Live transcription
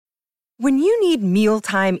When you need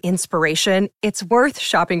mealtime inspiration, it's worth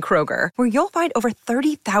shopping Kroger, where you'll find over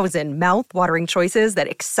 30,000 mouth-watering choices that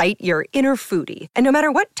excite your inner foodie. And no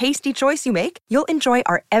matter what tasty choice you make, you'll enjoy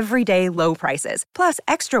our everyday low prices, plus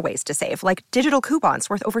extra ways to save, like digital coupons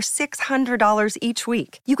worth over $600 each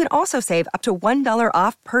week. You can also save up to $1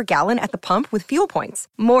 off per gallon at the pump with fuel points.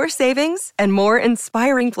 More savings and more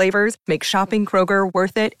inspiring flavors make shopping Kroger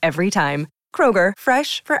worth it every time. Kroger,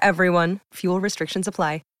 fresh for everyone. Fuel restrictions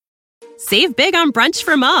apply. Save big on brunch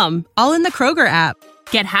for mom, all in the Kroger app.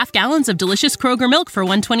 Get half gallons of delicious Kroger milk for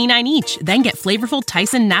 $1.29 each. Then get flavorful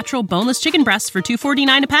Tyson natural boneless chicken breasts for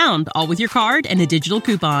 $2.49 a pound, all with your card and a digital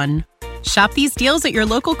coupon. Shop these deals at your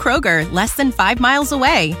local Kroger, less than 5 miles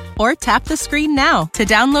away. Or tap the screen now to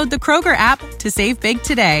download the Kroger app to save big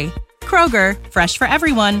today. Kroger, fresh for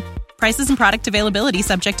everyone. Prices and product availability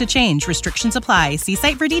subject to change. Restrictions apply. See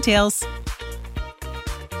site for details.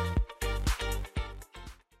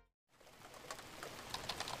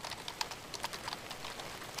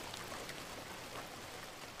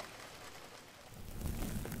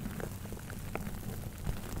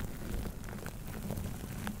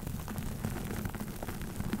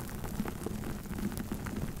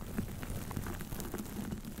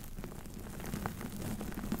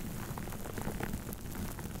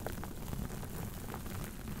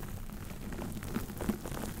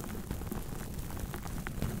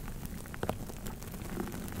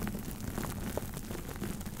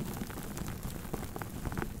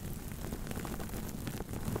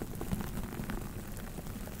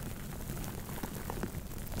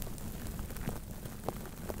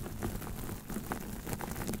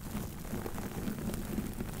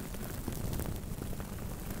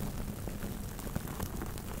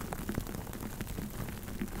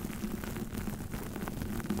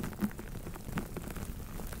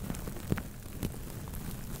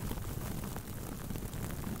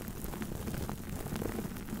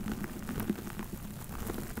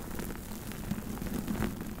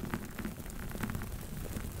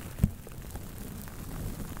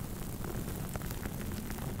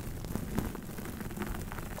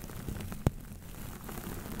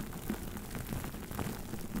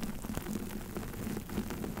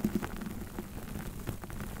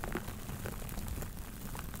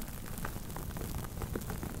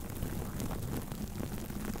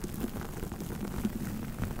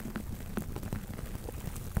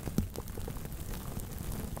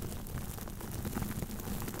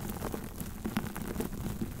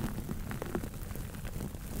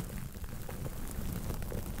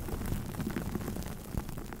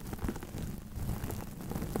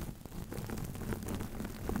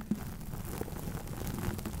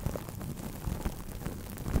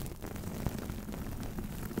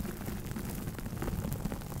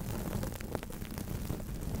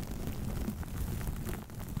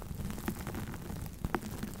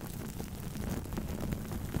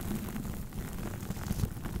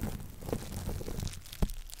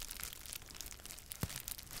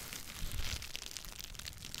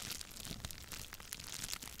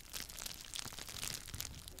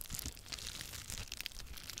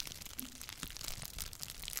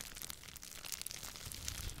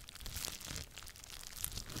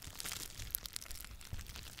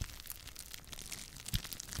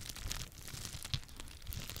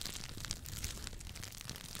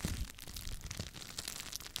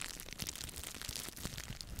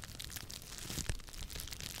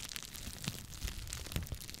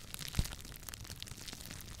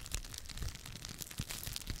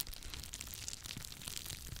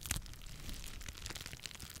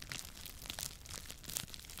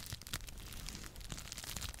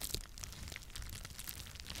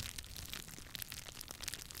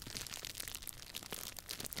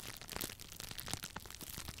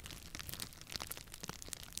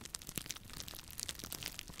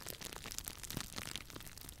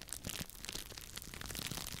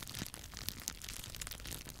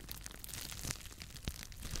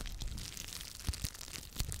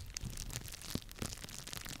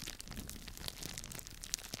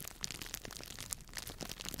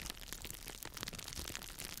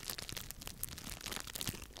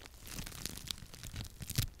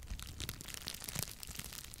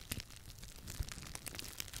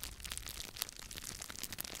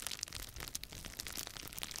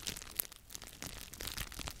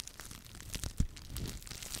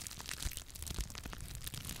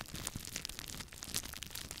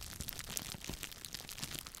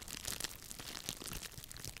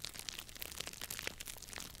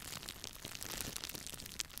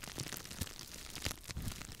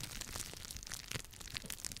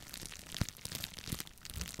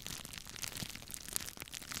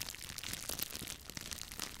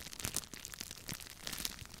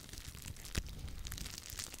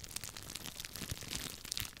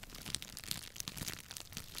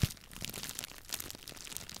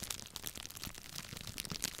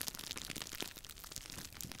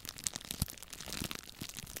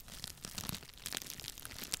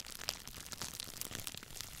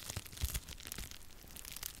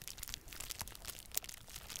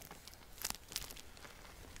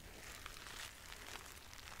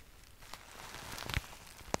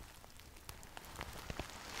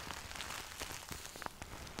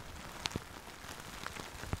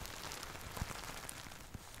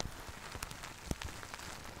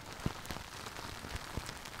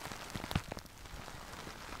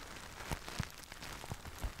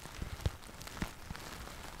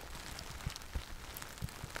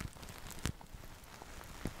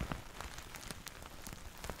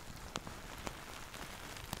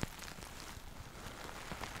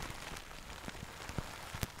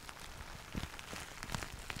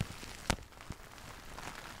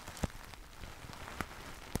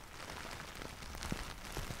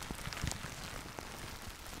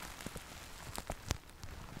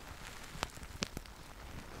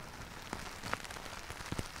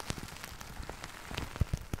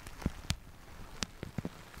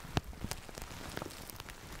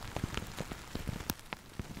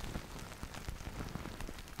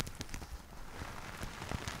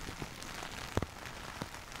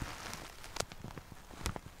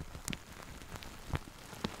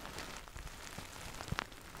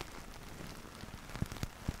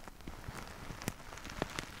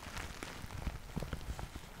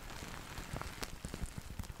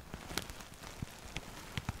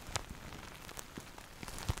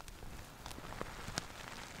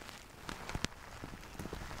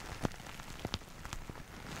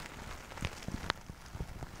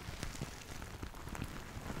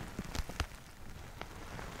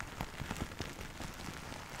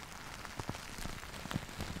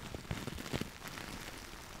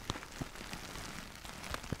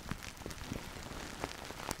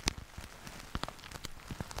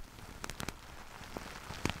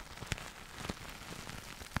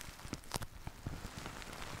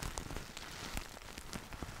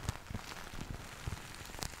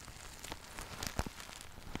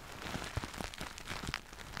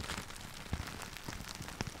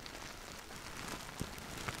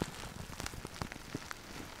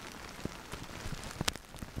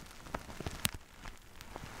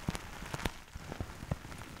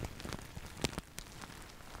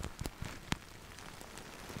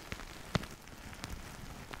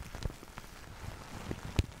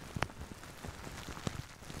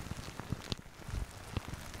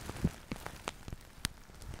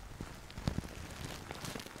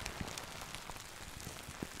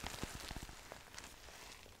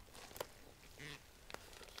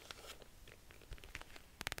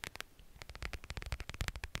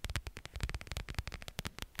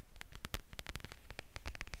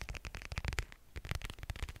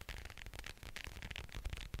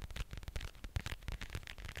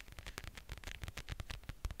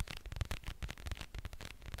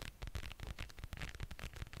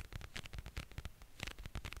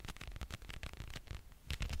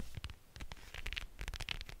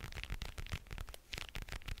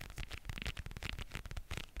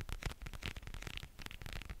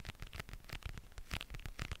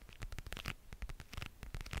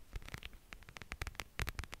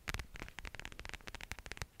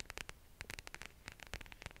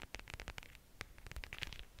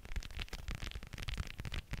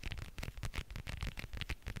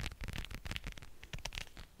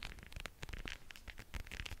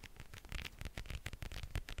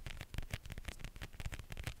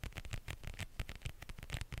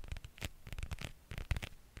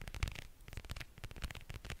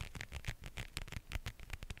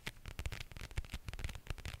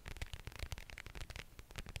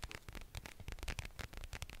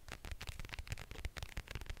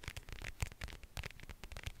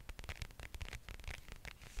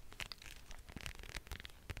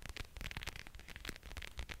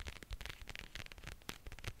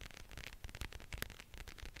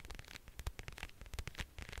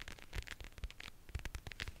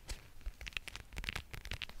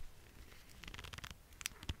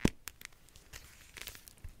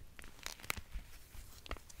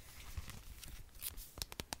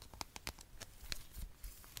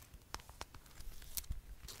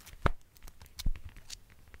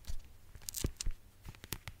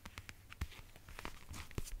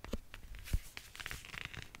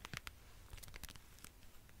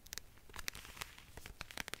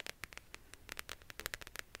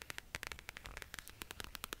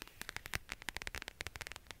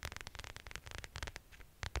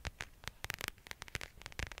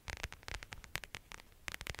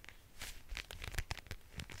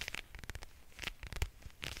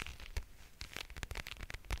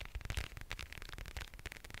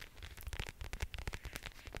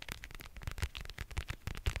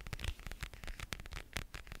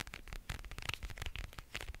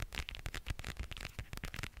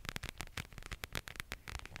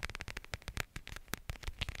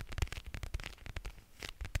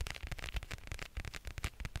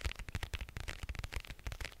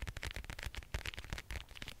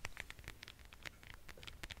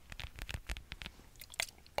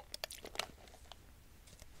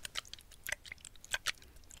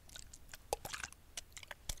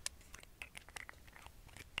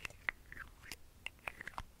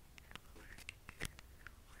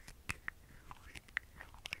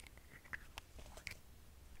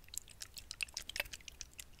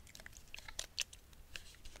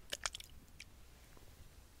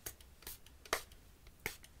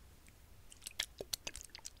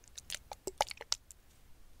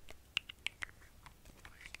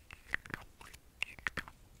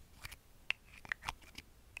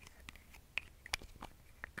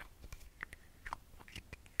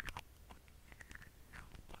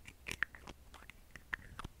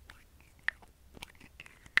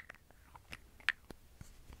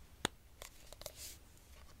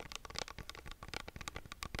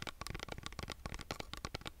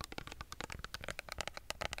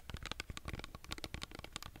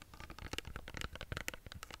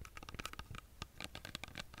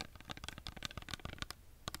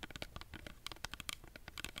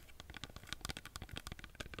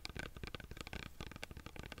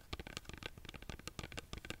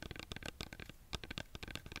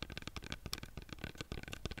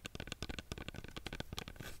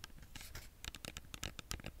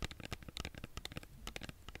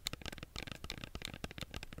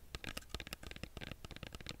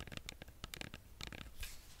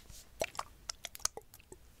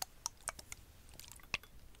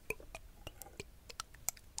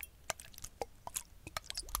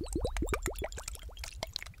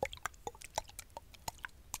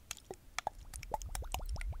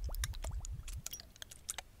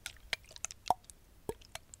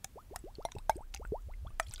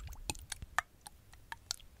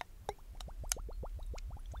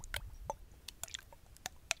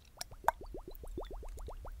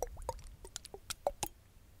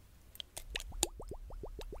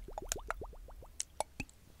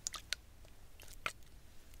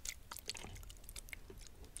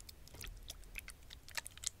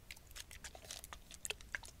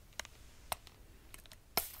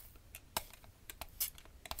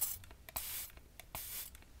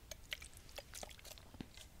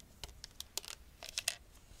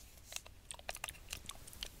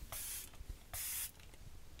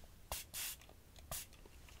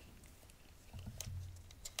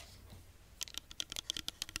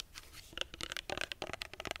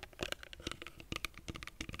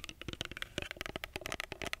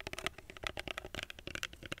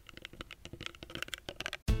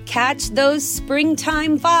 Catch those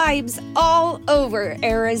springtime vibes all over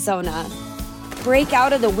Arizona. Break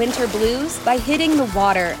out of the winter blues by hitting the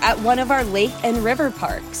water at one of our lake and river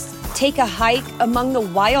parks. Take a hike among the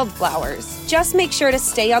wildflowers. Just make sure to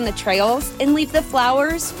stay on the trails and leave the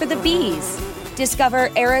flowers for the bees. Discover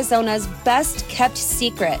Arizona's best-kept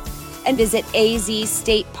secret and visit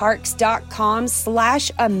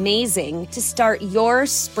azstateparks.com/amazing to start your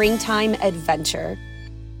springtime adventure.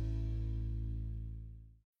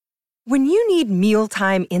 When you need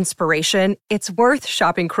mealtime inspiration, it's worth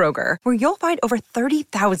shopping Kroger, where you'll find over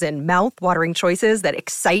 30,000 mouth-watering choices that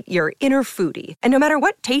excite your inner foodie. And no matter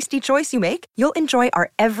what tasty choice you make, you'll enjoy our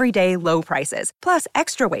everyday low prices, plus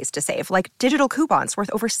extra ways to save, like digital coupons worth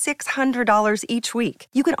over $600 each week.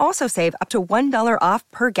 You can also save up to $1 off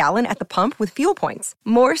per gallon at the pump with fuel points.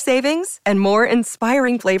 More savings and more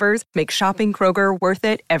inspiring flavors make shopping Kroger worth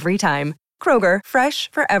it every time. Kroger, fresh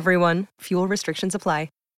for everyone. Fuel restrictions apply.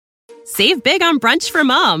 Save big on brunch for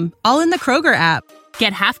mom, all in the Kroger app.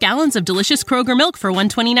 Get half gallons of delicious Kroger milk for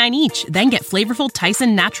 $1.29 each. Then get flavorful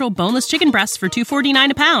Tyson natural boneless chicken breasts for $2.49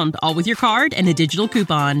 a pound, all with your card and a digital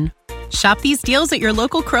coupon. Shop these deals at your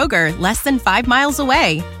local Kroger, less than 5 miles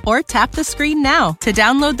away. Or tap the screen now to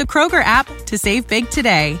download the Kroger app to save big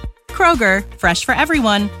today. Kroger, fresh for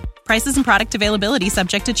everyone. Prices and product availability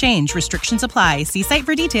subject to change. Restrictions apply. See site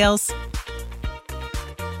for details.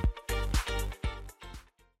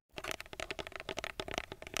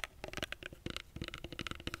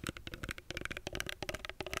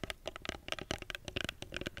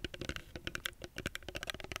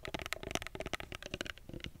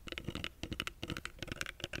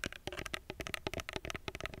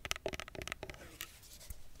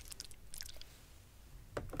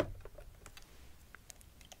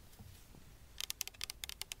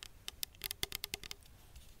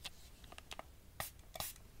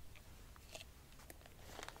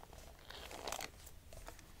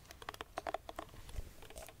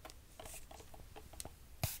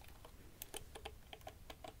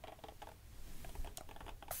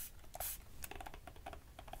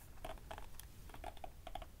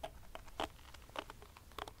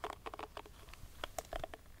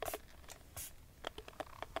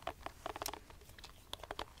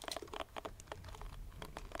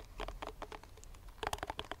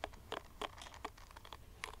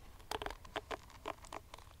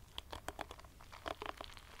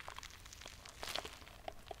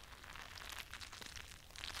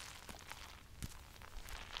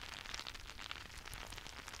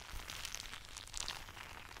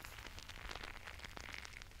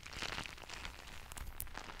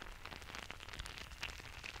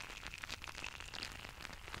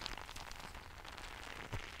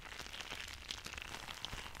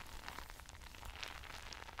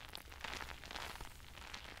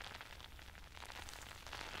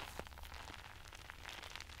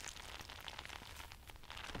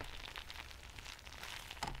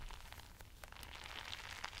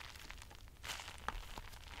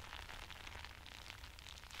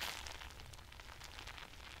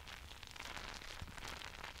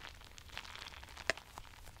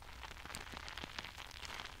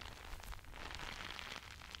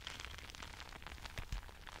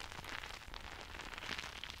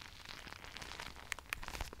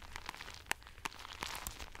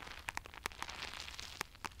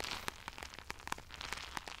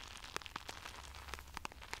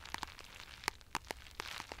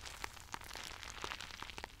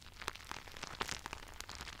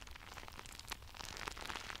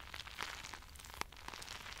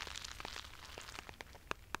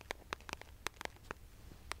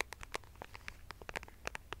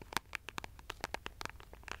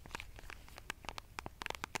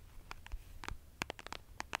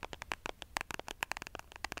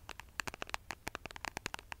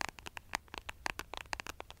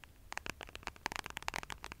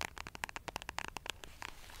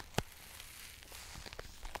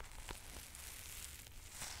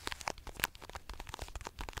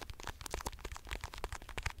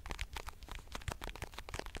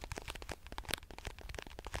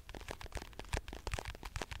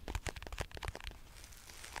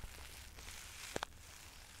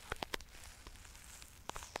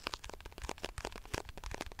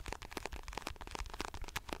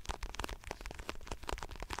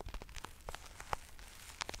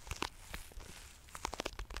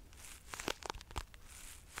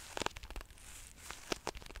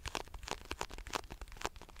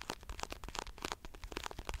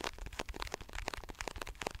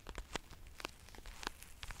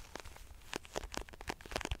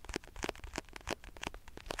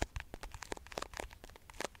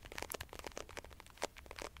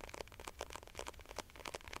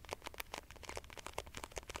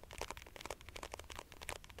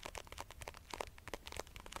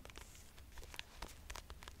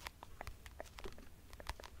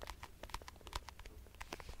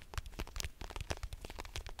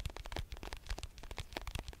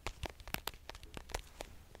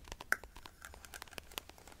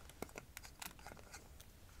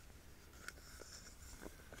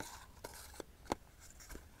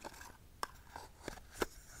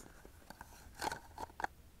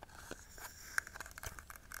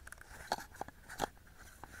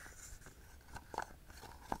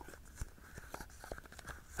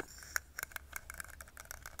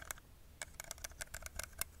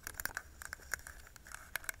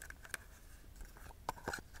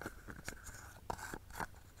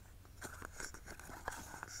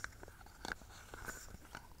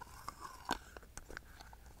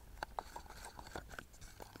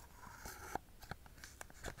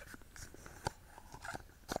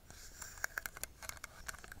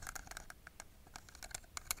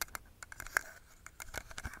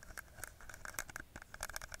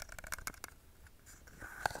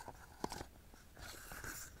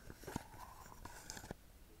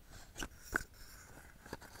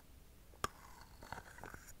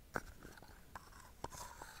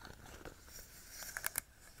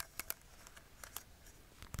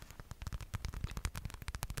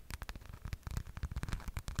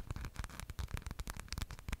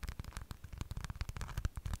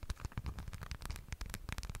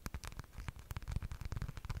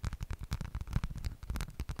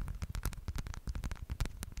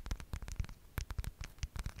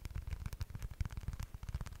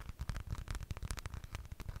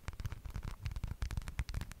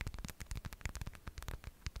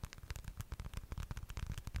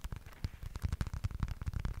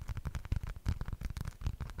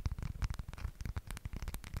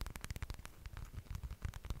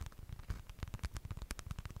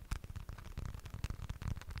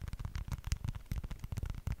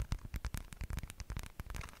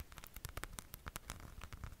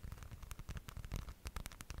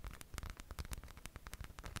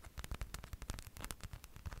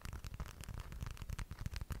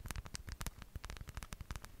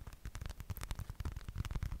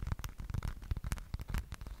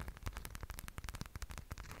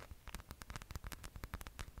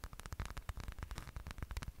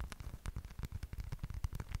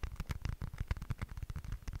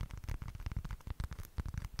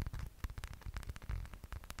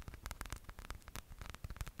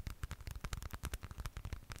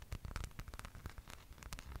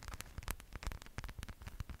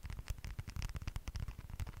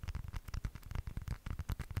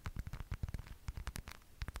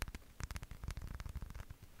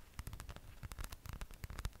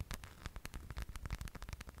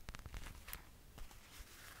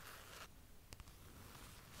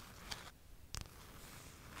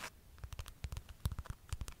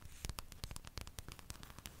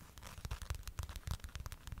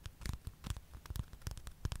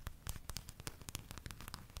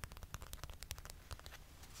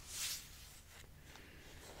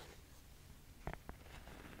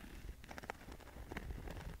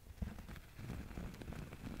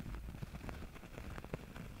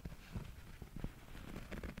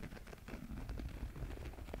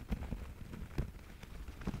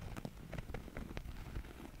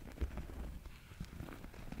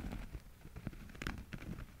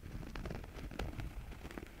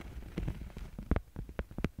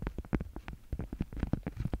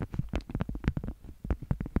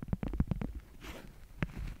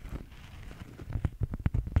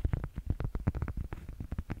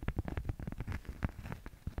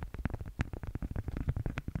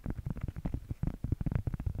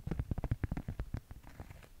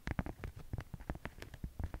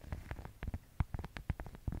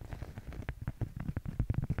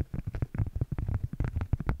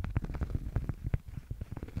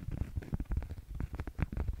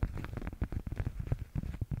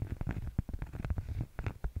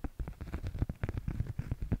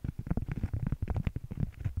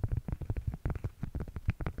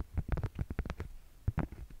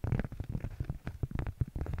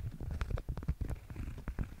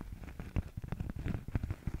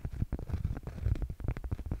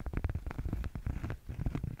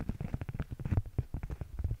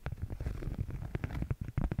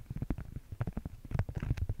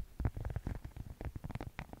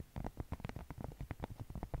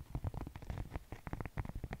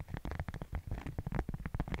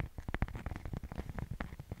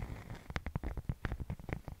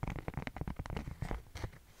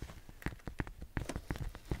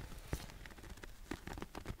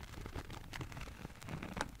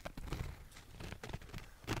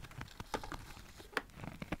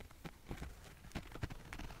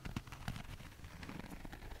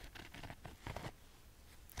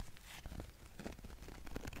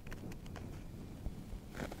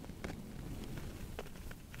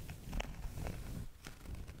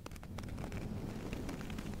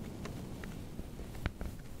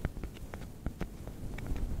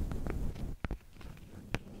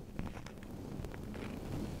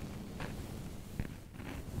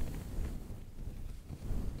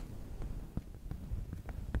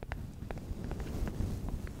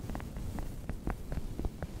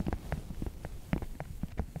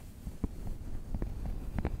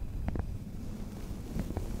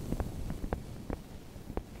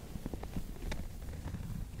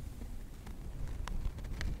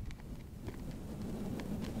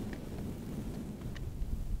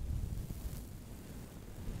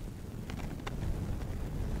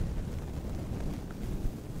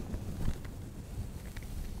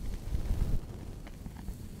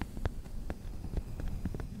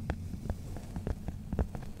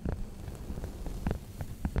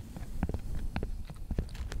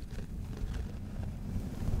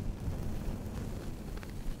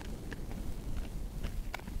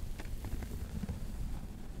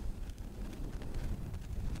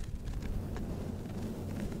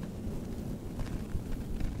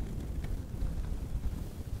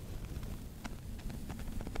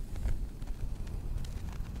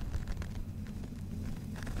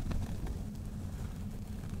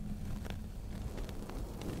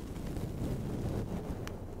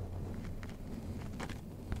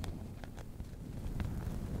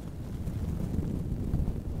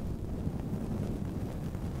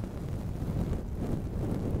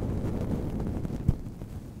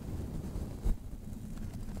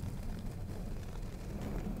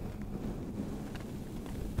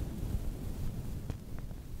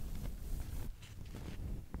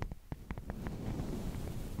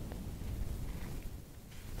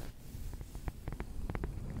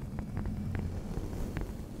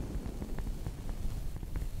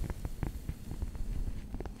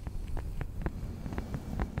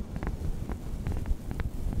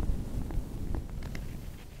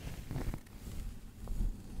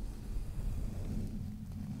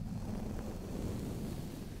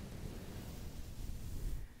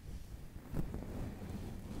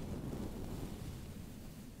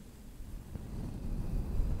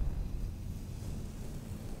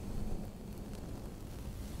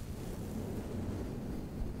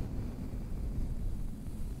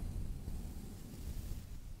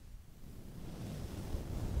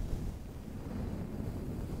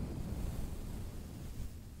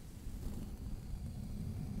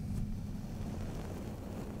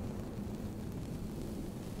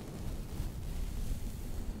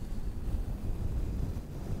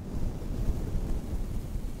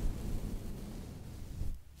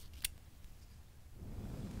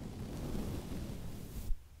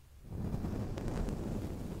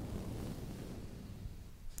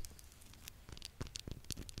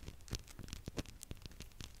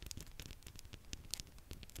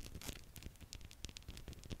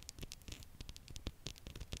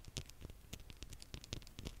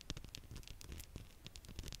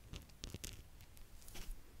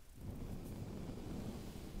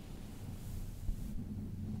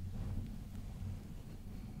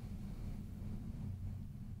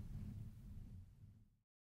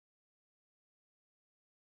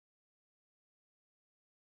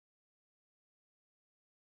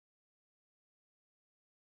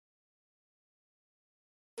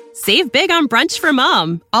 Save big on brunch for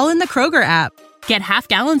mom, all in the Kroger app. Get half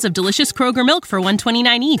gallons of delicious Kroger milk for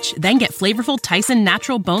 $1.29 each. Then get flavorful Tyson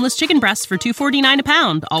natural boneless chicken breasts for $2.49 a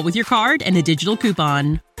pound, all with your card and a digital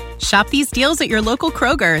coupon. Shop these deals at your local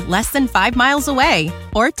Kroger, less than 5 miles away.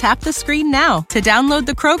 Or tap the screen now to download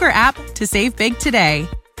the Kroger app to save big today.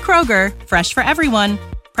 Kroger, fresh for everyone.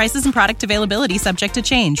 Prices and product availability subject to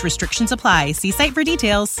change. Restrictions apply. See site for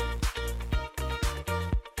details.